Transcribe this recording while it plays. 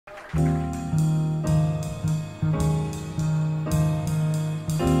Good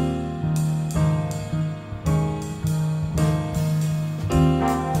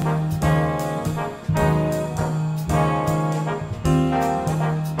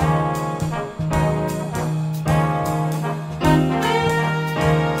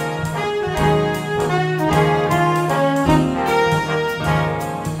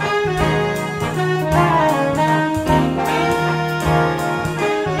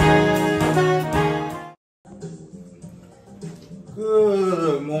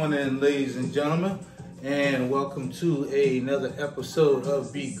morning, ladies and gentlemen, and welcome to another episode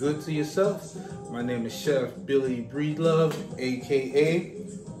of Be Good to Yourself. My name is Chef Billy Breedlove, aka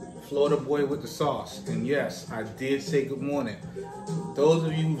Florida Boy with the Sauce. And yes, I did say good morning. Those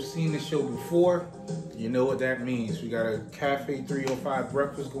of you who've seen the show before, you know what that means. We got a Cafe 305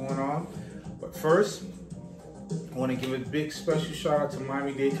 breakfast going on. But first, I want to give a big special shout out to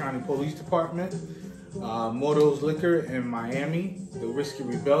Miami-Dade County Police Department, Moto's Liquor in Miami, the Whiskey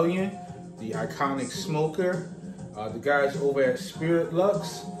Rebellion, the Iconic Smoker, the guys over at Spirit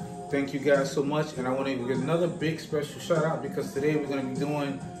Lux. Thank you guys so much. And I want to give another big special shout out because today we're going to be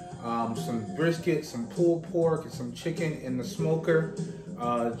doing some brisket, some pulled pork, and some chicken in the smoker.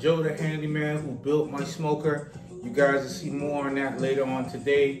 Joe the handyman who built my smoker. You guys will see more on that later on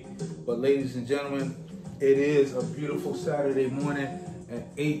today. But ladies and gentlemen, it is a beautiful Saturday morning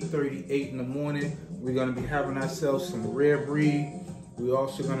at 8:38 in the morning. We're going to be having ourselves some rare breed. We're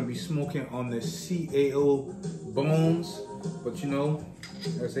also going to be smoking on the CAO bones. But you know,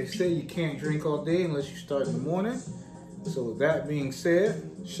 as they say, you can't drink all day unless you start in the morning. So with that being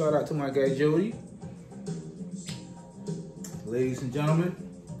said, shout out to my guy Jody. Ladies and gentlemen,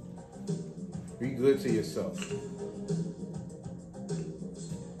 be good to yourself.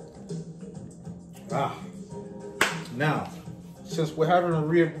 Now, since we're having a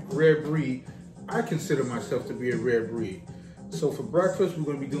rare breed, I consider myself to be a rare breed. So for breakfast, we're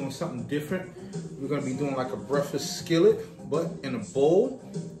going to be doing something different. We're going to be doing like a breakfast skillet, but in a bowl.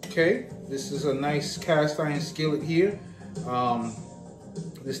 Okay, this is a nice cast iron skillet here.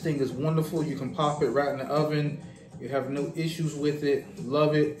 This thing is wonderful. You can pop it right in the oven. You have no issues with it.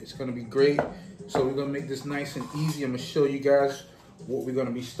 Love it. It's going to be great. So we're going to make this nice and easy. I'm going to show you guys what we're going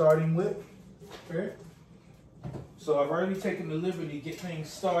to be starting with. Okay. So I've already taken the liberty to get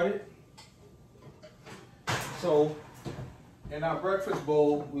things started. So in our breakfast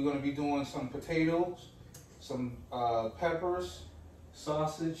bowl, we're going to be doing some potatoes, some peppers,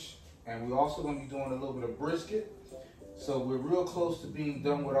 sausage, and we're also going to be doing a little bit of brisket. So we're real close to being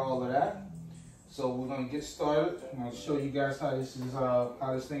done with all of that. So we're going to get started. I'm going to show you guys how this is how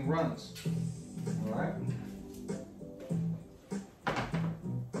this thing runs. All right.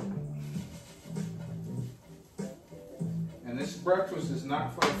 And this breakfast is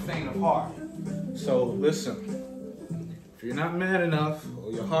not for the faint of heart. So listen, if you're not mad enough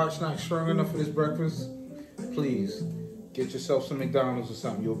or your heart's not strong enough for this breakfast, please get yourself some McDonald's or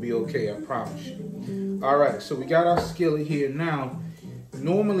something. You'll be okay, I promise you. All right, so we got our skillet here now.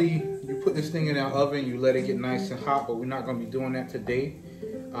 Normally, you put this thing in our oven, you let it get nice and hot, but we're not going to be doing that today.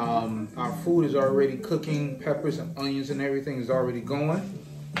 Our food is already cooking. Peppers and onions and everything is already going.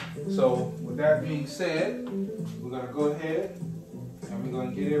 So with that being said, we're going to go ahead and we're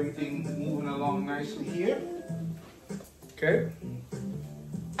going to get everything moving along nicely here. Okay.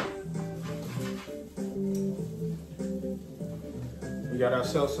 We got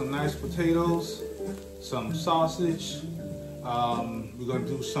ourselves some nice potatoes, some sausage. We're going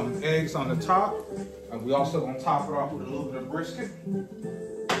to do some eggs on the top. And we're also going to top it off with a little bit of brisket.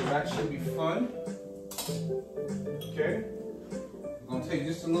 So that should be fun. Okay. We're going to take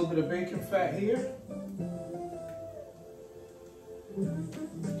just a little bit of bacon fat here.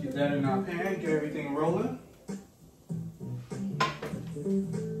 Get that in our pan, get everything rolling.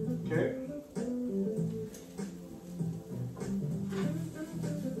 Okay.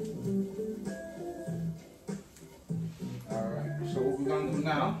 All right, so what we're gonna do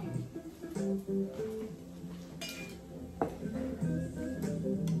now,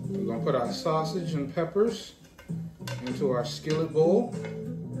 we're gonna put our sausage and peppers into our skillet bowl.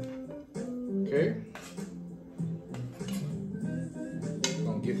 Okay.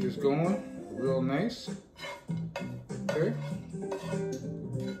 Get this going real nice. Okay.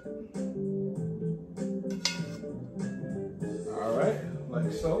 All right,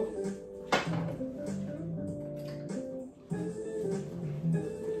 like so.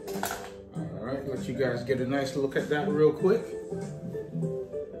 All right, let you guys get a nice look at that real quick.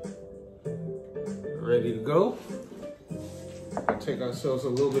 Ready to go. We'll take ourselves a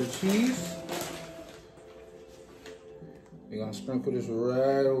little bit of cheese. We're gonna sprinkle this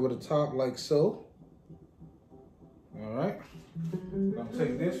right over the top like so. All right. We're gonna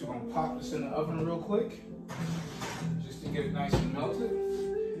take this, we're gonna pop this in the oven real quick, just to get it nice and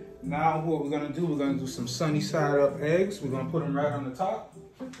melted. Now what we're gonna do some sunny side up eggs. We're gonna put them right on the top.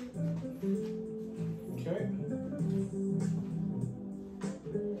 Okay.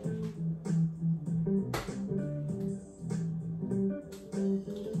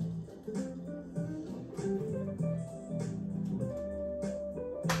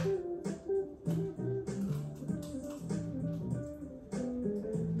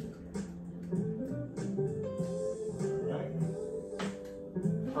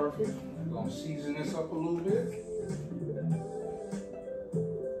 Perfect. I'm gonna season this up a little bit.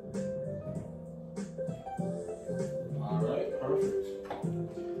 All right, perfect.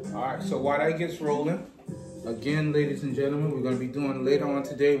 All right, so while that gets rolling, again, ladies and gentlemen, we're gonna be doing later on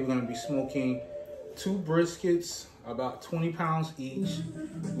today, we're gonna be smoking 2 briskets, about 20 pounds each.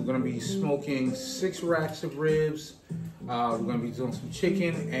 We're gonna be smoking 6 racks of ribs. We're gonna be doing some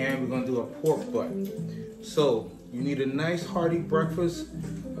chicken, and we're gonna do a pork butt. So you need a nice hearty breakfast,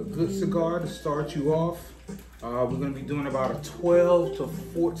 a good cigar to start you off. We're gonna be doing about a 12 to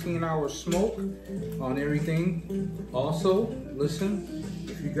 14 hour smoke on everything. Also, listen,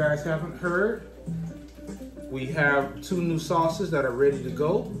 if you guys haven't heard, we have 2 new sauces that are ready to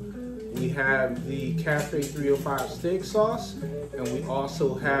go. We have the Cafe 305 steak sauce, and we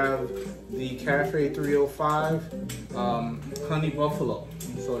also have the Cafe 305 honey buffalo.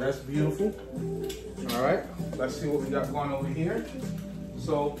 So that's beautiful. All right, let's see what we got going over here.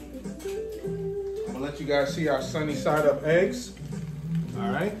 So I'm gonna let you guys see our sunny side up eggs. All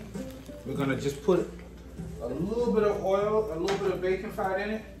right, we're gonna just put a little bit of oil, a little bit of bacon fat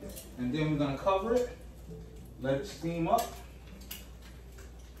in it, and then we're gonna cover it, let it steam up.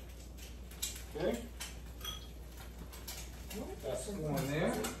 Okay, that's going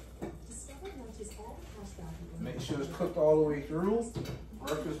there. Make sure it's cooked all the way through.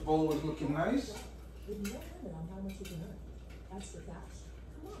 Breakfast bowl is looking nice. With no limit on how much you can earn. That's your cash.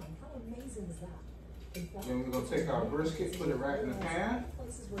 Come on, how amazing is that? Then we're gonna take our brisket, put it right in the pan,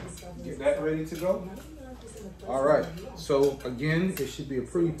 get that ready to go. All right, so again, it should be a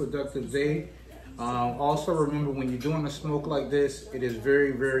pretty productive day. Also remember, when you're doing a smoke like this, it is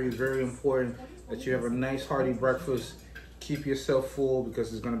very, very, very important that you have a nice hearty breakfast. Keep yourself full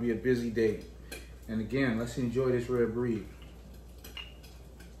because it's gonna be a busy day. And again, let's enjoy this red breed.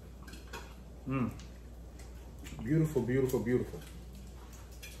 Beautiful, beautiful, beautiful.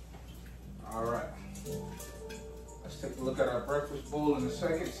 All right. Let's take a look at our breakfast bowl in a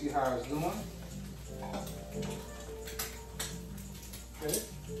second, see how it's doing. Okay.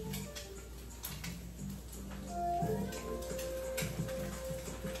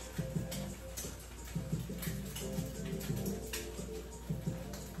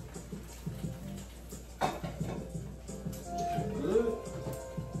 Good.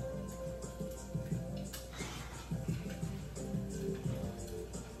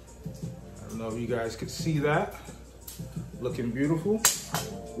 I don't know if you guys could see that. Looking beautiful.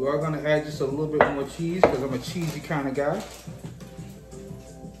 We are gonna add just a little bit more cheese because I'm a cheesy kind of guy.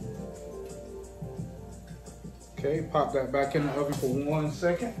 Okay, pop that back in the oven for 1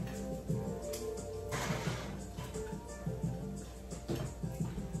 second.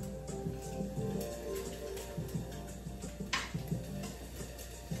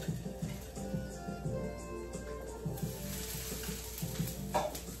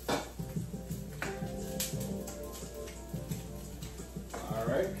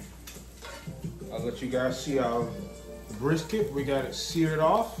 I'll let you guys see our brisket. We got it seared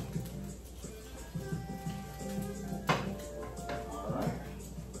off. All right,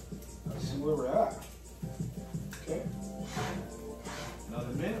 let's see where we're at. Okay,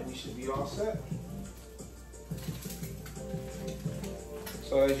 another minute, we should be all set.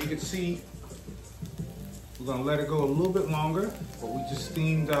 So as you can see, we're gonna let it go a little bit longer, but we just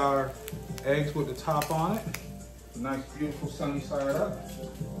steamed our eggs with the top on it. Nice, beautiful sunny side up.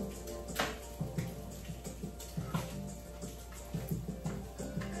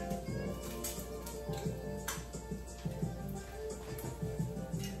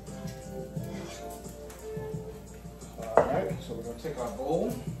 Alright, so we're going to take our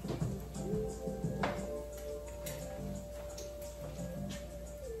bowl.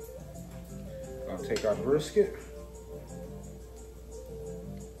 We're going to take our brisket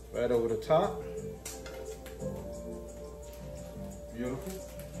right over the top. Beautiful.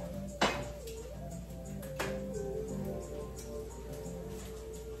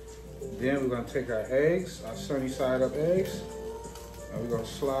 Then we're going to take our eggs, our sunny side up eggs, and we're going to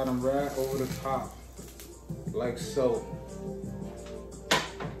slide them right over the top, like so.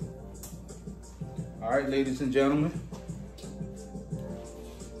 All right, ladies and gentlemen.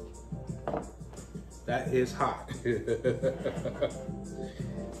 That is hot.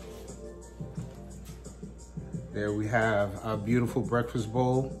 There we have our beautiful breakfast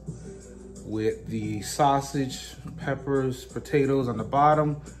bowl with the sausage, peppers, potatoes on the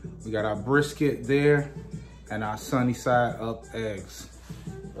bottom. We got our brisket there and our sunny side up eggs.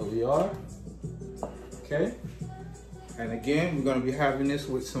 There we are. Okay. And again, we're gonna be having this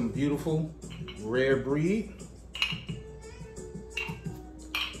with some beautiful rare breed.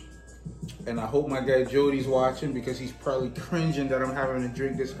 And I hope my guy Jody's watching because he's probably cringing that I'm having to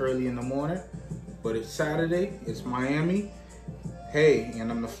drink this early in the morning. But it's Saturday, it's Miami. Hey, and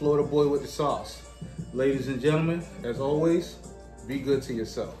I'm the Florida boy with the sauce. Ladies and gentlemen, as always, be good to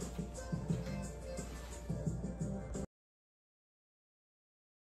yourself.